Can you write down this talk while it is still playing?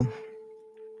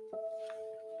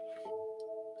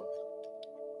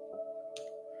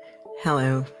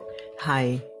Hello.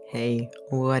 Hi. Hey.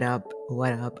 What up?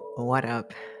 What up? What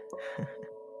up?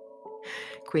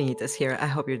 Queenitas here. I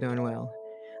hope you're doing well.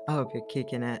 I hope you're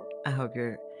kicking it. I hope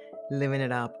you're living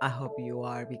it up. I hope you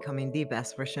are becoming the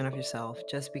best version of yourself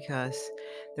just because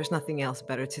there's nothing else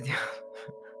better to do.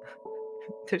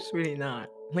 There's really not.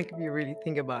 Like, if you really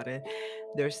think about it,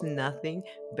 there's nothing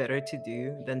better to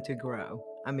do than to grow.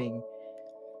 I mean,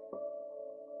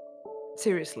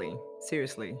 seriously,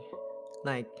 seriously.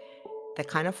 Like, the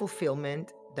kind of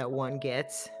fulfillment that one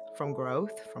gets from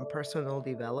growth, from personal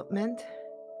development,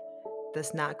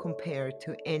 does not compare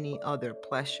to any other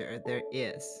pleasure there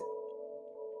is,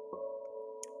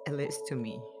 at least to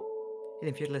me. And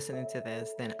if you're listening to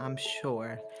this, then I'm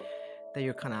sure that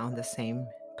you're kind of on the same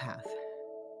path.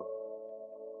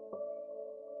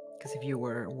 Because if you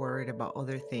were worried about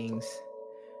other things,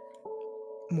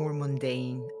 more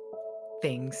mundane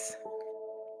things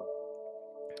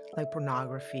like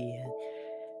pornography and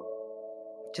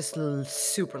just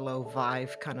super low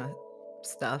vibe kind of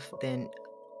stuff, then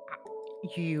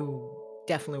you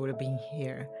definitely would have been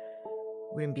here,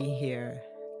 wouldn't be here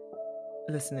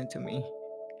listening to me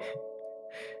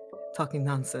talking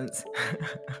nonsense.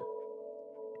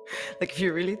 Like, if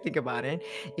you really think about it,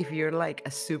 if you're like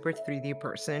a super 3D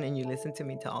person and you listen to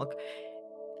me talk,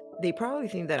 they probably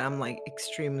think that I'm like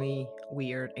extremely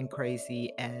weird and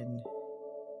crazy and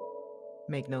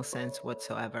make no sense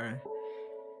whatsoever.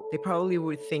 They probably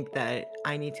would think that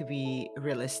I need to be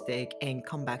realistic and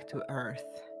come back to earth.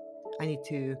 I need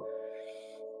to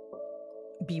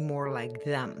be more like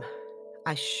them.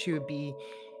 I should be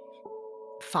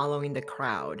following the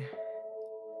crowd.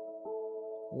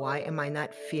 Why am I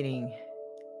not fitting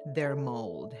their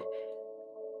mold,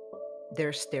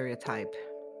 their stereotype,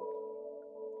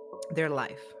 their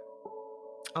life?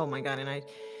 Oh my God. And I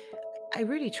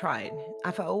really tried.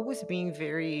 I've always been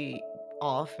very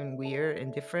off and weird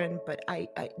and different, but I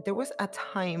there was a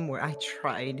time where I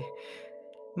tried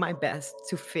my best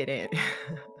to fit in.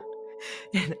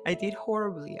 And I did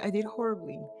horribly. I did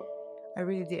horribly. I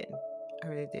really did. I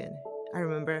really did. I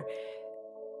remember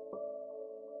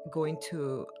going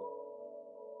to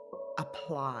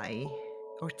apply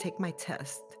or take my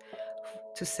test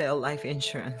to sell life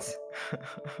insurance.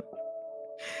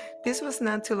 This was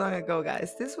not too long ago,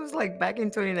 guys. This was like back in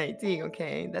 2019,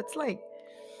 okay? That's like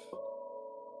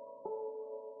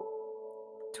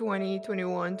 20,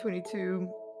 21,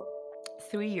 22,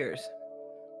 3 years.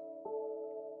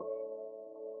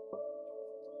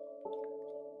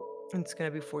 And it's gonna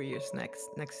be 4 years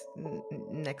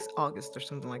next August or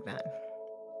something like that.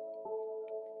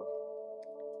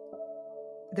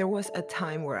 There was a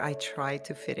time where I tried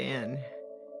to fit in,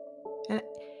 and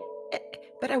eh,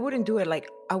 but I wouldn't do it like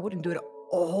I wouldn't do it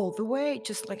all the way,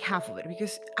 just like half of it,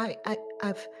 because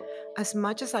I've as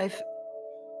much as I've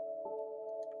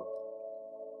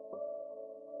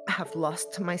have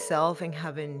lost myself and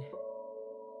haven't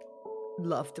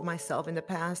loved myself in the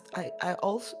past. I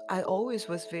always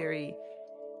was very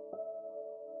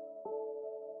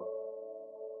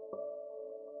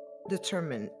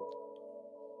determined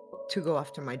to go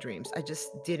after my dreams. I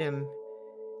just did them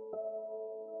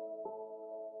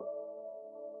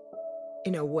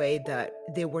in a way that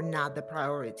they were not the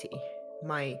priority.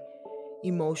 My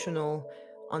emotional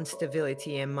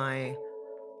instability and my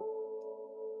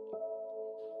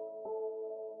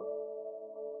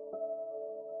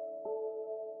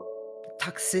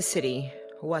toxicity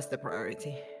was the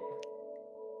priority.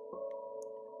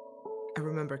 I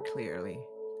remember clearly.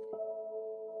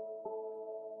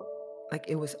 Like,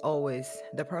 it was always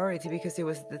the priority because it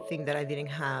was the thing that I didn't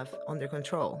have under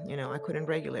control. I couldn't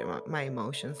regulate my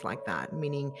emotions like that,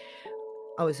 meaning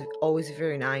I was always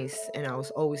very nice and I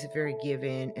was always very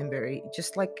giving and very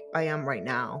just like I am right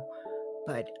now,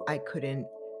 but I couldn't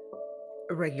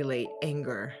regulate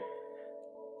anger.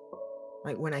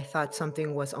 Like, when I thought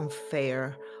something was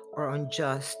unfair or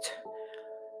unjust,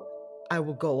 I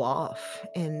will go off.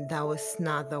 And that was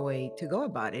not the way to go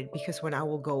about it, because when I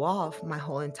will go off, my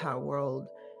whole entire world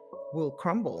will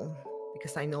crumble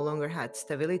because I no longer had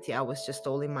stability. I was just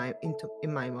all in my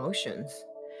emotions.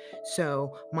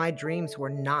 So my dreams were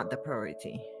not the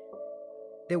priority.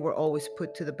 They were always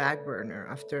put to the back burner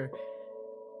after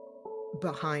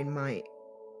behind my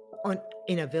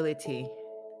inability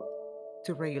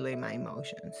to regulate my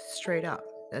emotions. Straight up.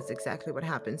 That's exactly what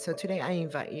happened. So today I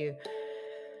invite you,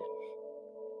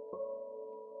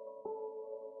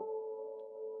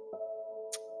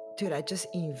 dude, I just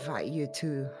invite you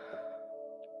to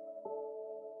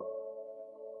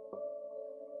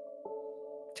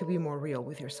be more real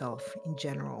with yourself in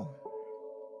general.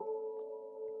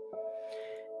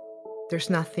 There's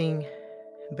nothing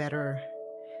better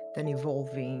than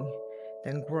evolving,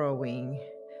 than growing,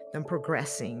 than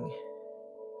progressing.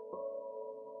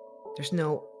 There's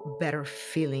no better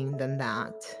feeling than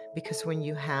that, because when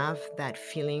you have that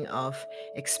feeling of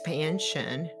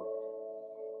expansion,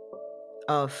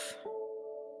 of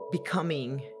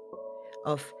becoming,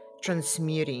 of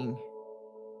transmuting,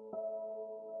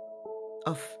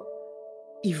 of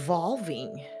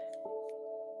evolving,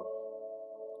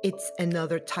 it's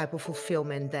another type of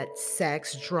fulfillment that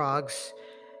sex, drugs,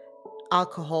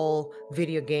 alcohol,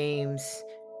 video games,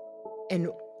 and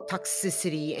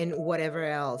toxicity and whatever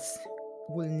else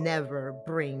will never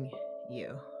bring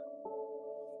you.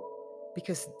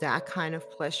 Because that kind of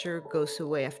pleasure goes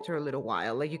away after a little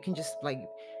while. Like you can just like,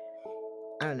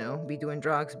 I don't know, be doing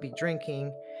drugs, be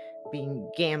drinking,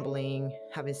 being gambling,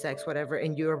 having sex, whatever,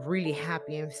 and you're really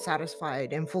happy and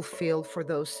satisfied and fulfilled for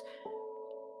those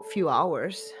few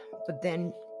hours. But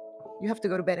then you have to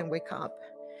go to bed and wake up,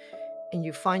 and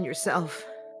you find yourself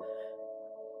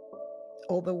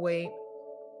all the way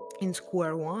in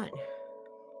square one.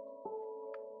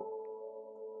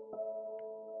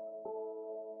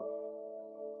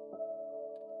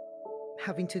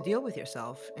 Having to deal with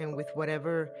yourself and with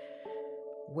whatever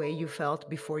way you felt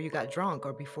before you got drunk,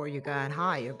 or before you got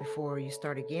high, or before you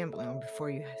started gambling, or before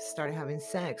you started having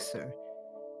sex, or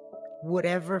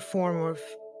whatever form of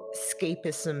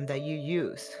escapism that you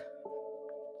use.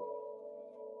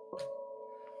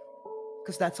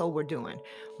 Because that's all we're doing.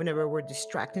 Whenever we're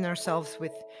distracting ourselves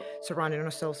with surrounding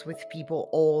ourselves with people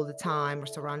all the time, or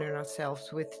surrounding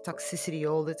ourselves with toxicity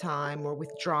all the time, or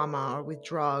with drama, or with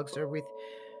drugs, or with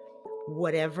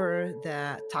whatever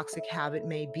the toxic habit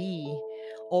may be,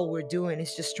 all we're doing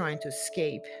is just trying to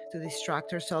escape, to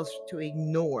distract ourselves, to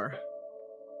ignore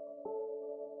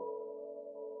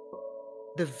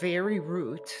the very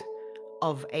root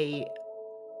of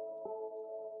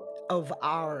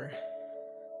our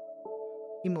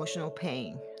emotional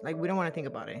pain. Like we don't want to think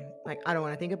about it. Like I don't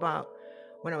want to think about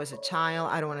when I was a child.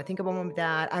 I don't want to think about mom and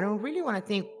dad. I don't really want to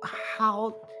think,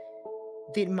 how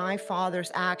did my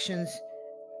father's actions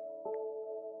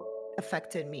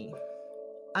affected me?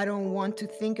 I don't want to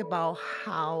think about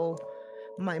how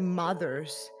my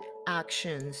mother's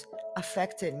actions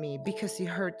affected me, because it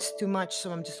hurts too much.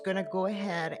 So I'm just going to go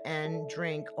ahead and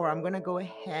drink, or I'm going to go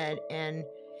ahead and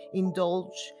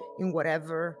indulge in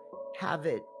whatever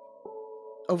habit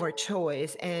of our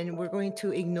choice, and we're going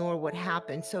to ignore what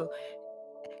happened. So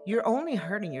you're only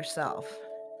hurting yourself,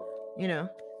 you know,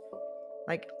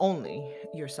 like only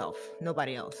yourself,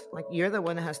 nobody else. Like you're the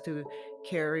one that has to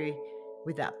carry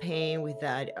with that pain, with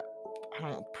that I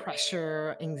don't know,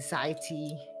 pressure,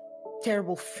 anxiety,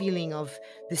 terrible feeling of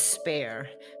despair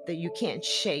that you can't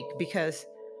shake because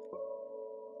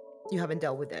you haven't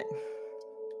dealt with it.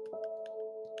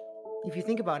 If you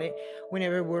think about it,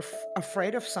 whenever we're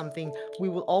afraid of something, we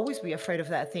will always be afraid of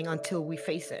that thing until we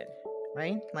face it,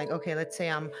 right? Like, okay, let's say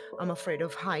I'm afraid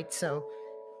of heights, so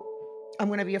I'm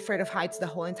gonna be afraid of heights the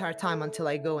whole entire time until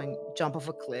I go and jump off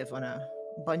a cliff on a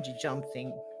bungee jump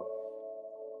thing,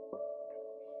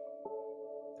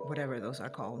 whatever those are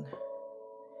called.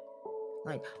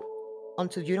 Like,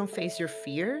 until you don't face your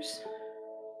fears,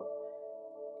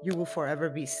 you will forever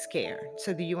be scared.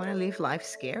 So, do you want to live life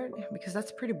scared? Because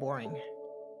that's pretty boring.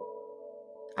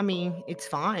 I mean, it's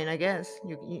fine, I guess.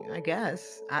 I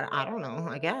guess. I don't know.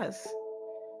 I guess.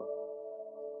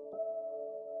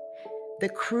 The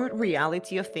crude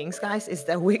reality of things, guys, is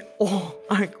that we all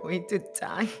are going to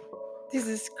die. This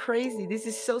is crazy. This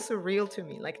is so surreal to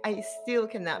me. Like, I still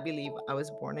cannot believe I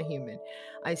was born a human.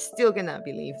 I still cannot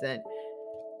believe that,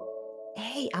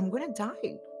 hey, I'm going to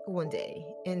die one day.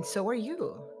 And so are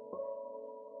you.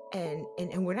 And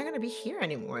we're not going to be here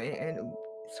anymore. And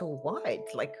so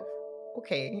what? Like,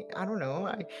 okay, I don't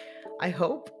know. I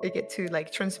hope I get to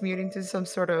like transmute into some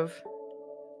sort of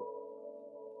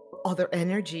other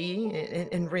energy,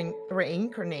 and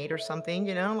reincarnate or something,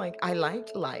 like I like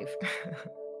life.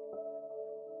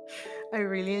 I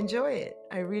really enjoy it.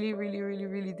 I really, really, really,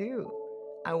 really do.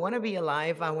 I want to be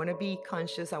alive. I want to be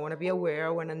conscious. I want to be aware.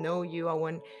 I want to know you. I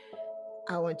want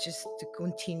just to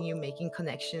continue making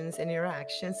connections and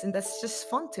interactions. And that's just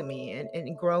fun to me,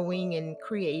 and growing and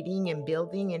creating and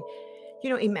building. And,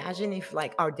 imagine if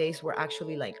like our days were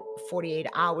actually like 48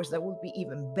 hours, that would be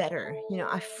even better.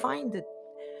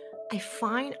 I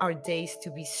find our days to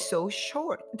be so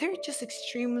short. They're just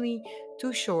extremely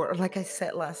too short. Or like I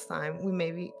said last time, we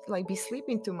maybe like be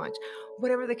sleeping too much.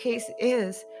 Whatever the case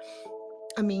is,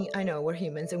 I mean, I know we're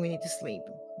humans and we need to sleep.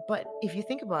 But if you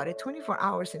think about it, 24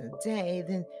 hours in a day,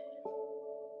 then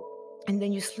and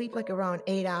then you sleep like around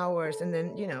 8 hours, and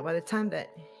then by the time that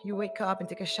you wake up and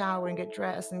take a shower and get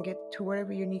dressed and get to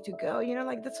wherever you need to go,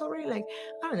 like that's already like,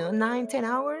 I don't know, 9, 10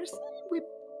 hours. We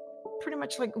pretty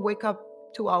much like wake up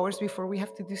 2 hours before we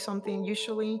have to do something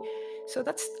usually. So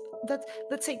that's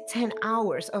let's say 10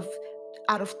 hours of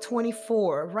out of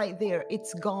 24 right there.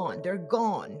 It's gone. They're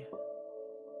gone,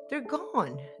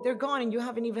 and you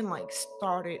haven't even like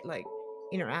started like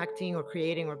interacting or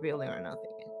creating or building or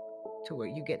nothing, to where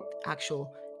you get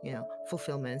actual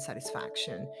fulfillment,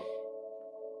 satisfaction.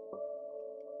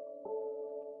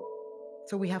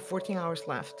 So we have 14 hours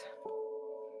left.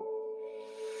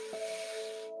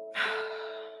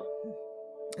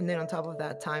 And then on top of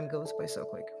that, time goes by so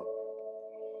quick.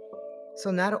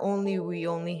 So not only we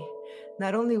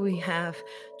have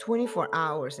 24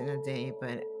 hours in a day,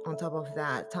 but on top of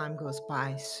that, time goes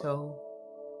by so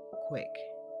quick.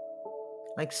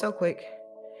 Like so quick.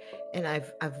 And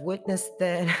I've witnessed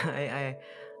that.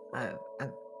 I've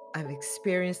I've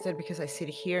experienced it because I sit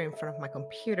here in front of my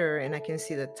computer and I can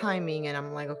see the timing, and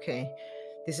I'm like, okay,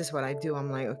 this is what I do.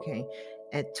 I'm like, okay,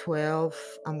 at 12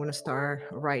 I'm going to start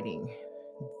writing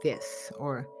this,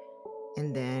 or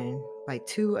and then by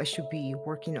 2 I should be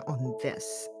working on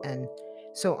this. And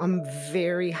so I'm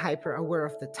very hyper aware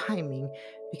of the timing,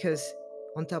 because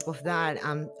on top of that,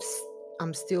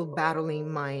 I'm still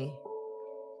battling my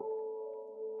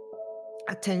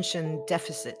attention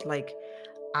deficit. Like,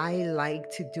 I like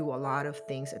to do a lot of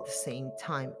things at the same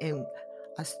time, and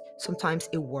sometimes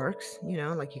it works.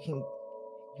 Like you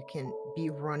can be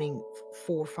running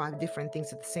 4 or 5 different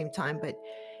things at the same time, but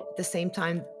at the same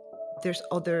time, there's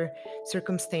other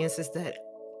circumstances that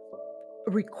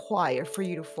require for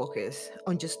you to focus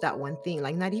on just that one thing,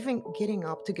 like not even getting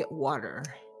up to get water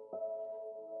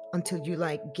until you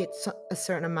like get a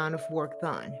certain amount of work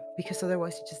done, because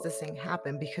otherwise it just doesn't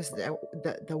happen, because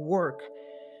the work,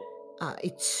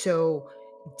 it's so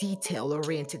detail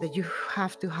oriented that you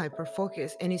have to hyper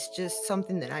focus, and it's just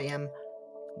something that I am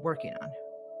working on.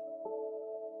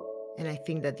 And I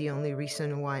think that the only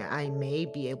reason why I may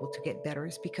be able to get better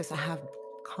is because I have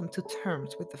come to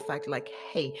terms with the fact, like,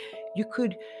 hey, you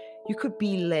could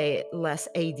be less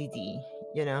ADD,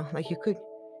 like you could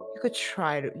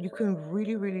try to, you can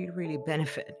really, really, really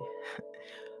benefit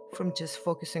from just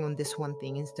focusing on this one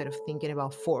thing instead of thinking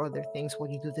about 4 other things while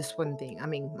you do this one thing. I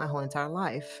mean, my whole entire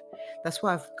life. That's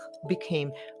why I've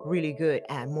became really good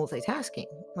at multitasking.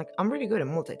 Like, I'm really good at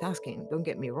multitasking, don't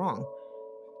get me wrong.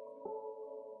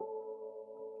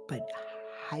 But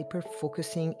hyper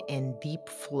focusing and deep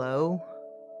flow,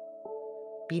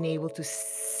 being able to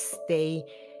stay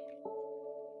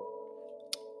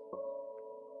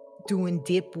doing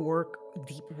deep work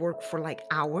for like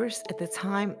hours at the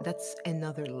time, that's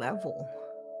another level.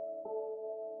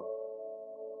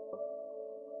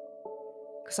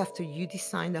 Because after you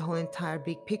design the whole entire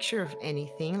big picture of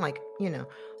anything, like,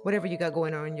 whatever you got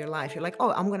going on in your life, you're like,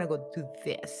 oh, I'm going to go do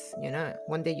this.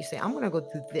 One day you say, I'm going to go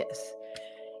do this.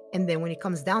 And then when it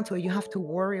comes down to it, you have to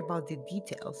worry about the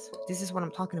details. This is what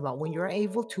I'm talking about. When you're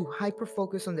able to hyper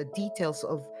focus on the details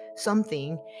of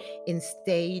something and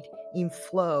stayed in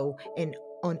flow and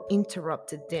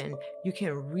uninterrupted, then you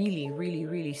can really, really,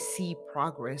 really see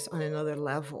progress on another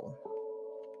level.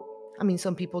 I mean,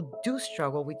 some people do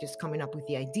struggle with just coming up with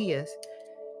the ideas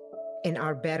and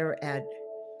are better at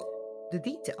the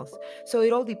details. So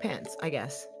it all depends, I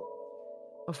guess,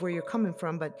 of where you're coming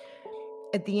from. But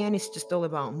at the end, it's just all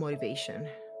about motivation.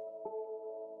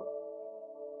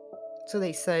 So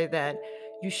they say that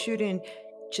you shouldn't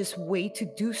just wait to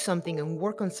do something and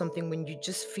work on something when you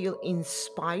just feel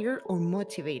inspired or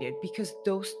motivated, because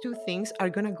those two things are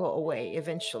going to go away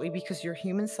eventually, because your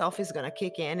human self is going to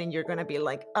kick in and you're going to be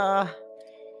like, I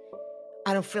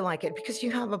don't feel like it, because you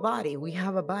have a body. We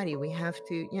have a body. We have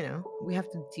to, we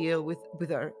have to deal with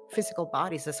our physical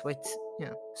bodies. That's why it's,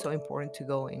 so important to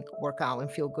go and work out and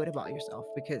feel good about yourself,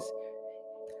 because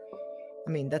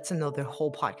I mean, that's another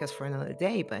whole podcast for another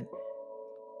day. But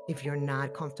if you're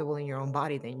not comfortable in your own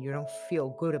body, then you don't feel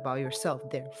good about yourself.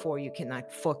 Therefore, you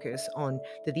cannot focus on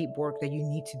the deep work that you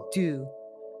need to do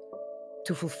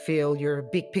to fulfill your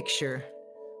big picture,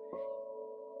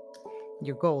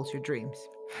 your goals, your dreams.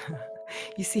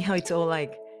 You see how it's all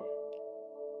like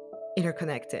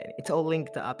interconnected, it's all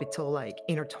linked up, it's all like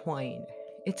intertwined.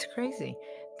 It's crazy.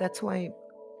 That's why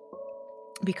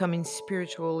becoming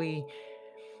spiritually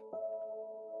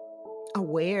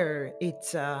aware, it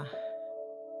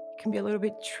can be a little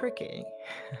bit tricky.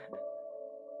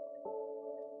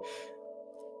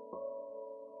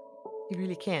 It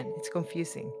really can. It's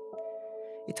confusing.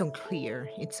 It's unclear.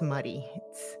 It's muddy.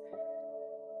 It's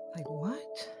like,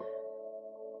 what?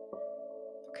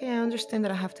 okay, I understand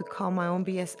that I have to call my own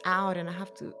BS out, and I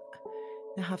have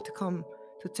to come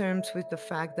to terms with the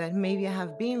fact that maybe I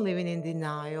have been living in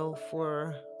denial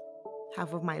for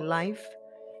half of my life.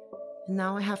 And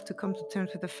now I have to come to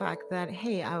terms with the fact that,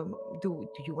 hey, do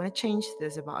you want to change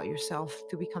this about yourself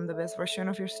to become the best version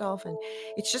of yourself? And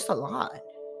it's just a lot.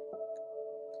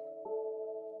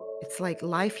 It's like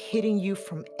life hitting you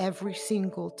from every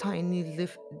single tiny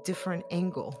different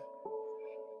angle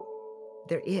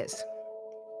there is.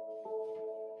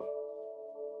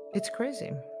 It's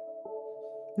crazy.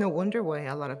 No wonder why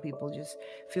a lot of people just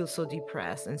feel so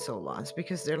depressed and so lost,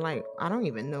 because they're like, I don't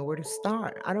even know where to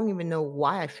start. I don't even know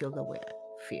why I feel the way I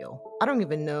feel. I don't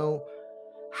even know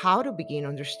how to begin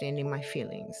understanding my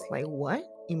feelings. Like, what?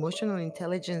 Emotional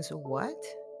intelligence, what?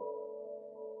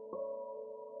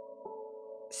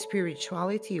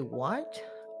 Spirituality, what?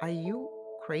 Are you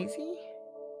crazy?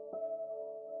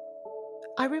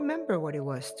 I remember what it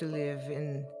was to live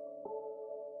in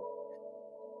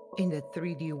the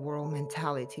 3D world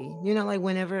mentality. Like,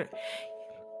 whenever,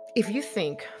 if you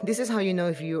think, this is how you know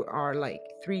if you are like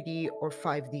 3D or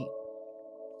 5D.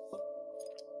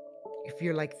 If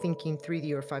you're like thinking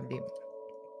 3D or 5D,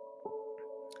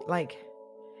 like,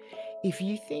 if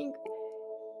you think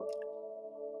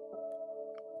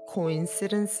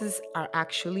coincidences are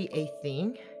actually a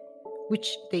thing,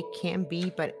 which they can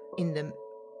be, but in the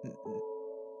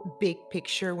big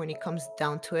picture, when it comes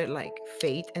down to it, like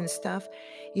fate and stuff,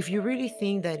 if you really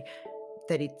think that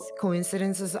it's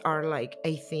coincidences are like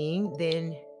a thing,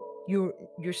 then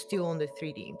you're still on the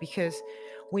 3D. Because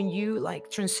when you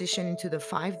like transition into the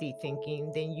 5D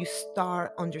thinking, then you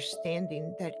start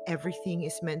understanding that everything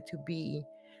is meant to be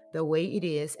the way it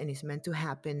is, and it's meant to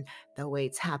happen the way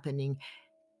it's happening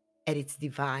at its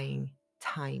divine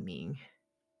timing.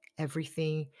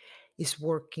 Everything is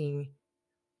working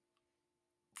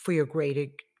for your greater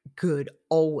good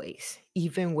always,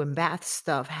 even when bad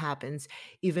stuff happens,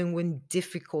 even when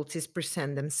difficulties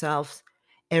present themselves.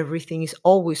 Everything is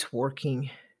always working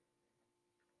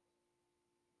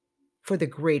for the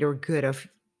greater good of,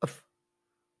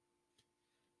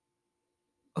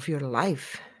 of your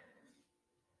life.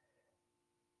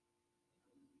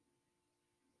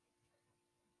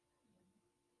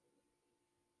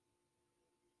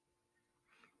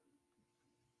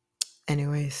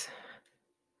 Anyways,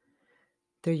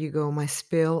 there you go, my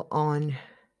spill on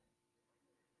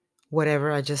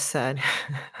whatever I just said.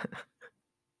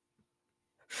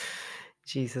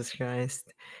 Jesus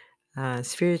Christ.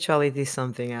 Spirituality is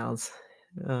something else.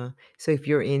 So if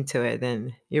you're into it,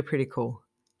 then you're pretty cool.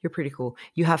 You're pretty cool.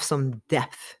 You have some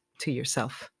depth to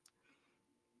yourself,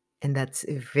 and that's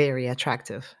very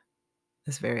attractive.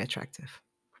 That's very attractive.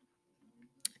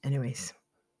 Anyways,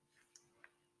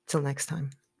 till next time.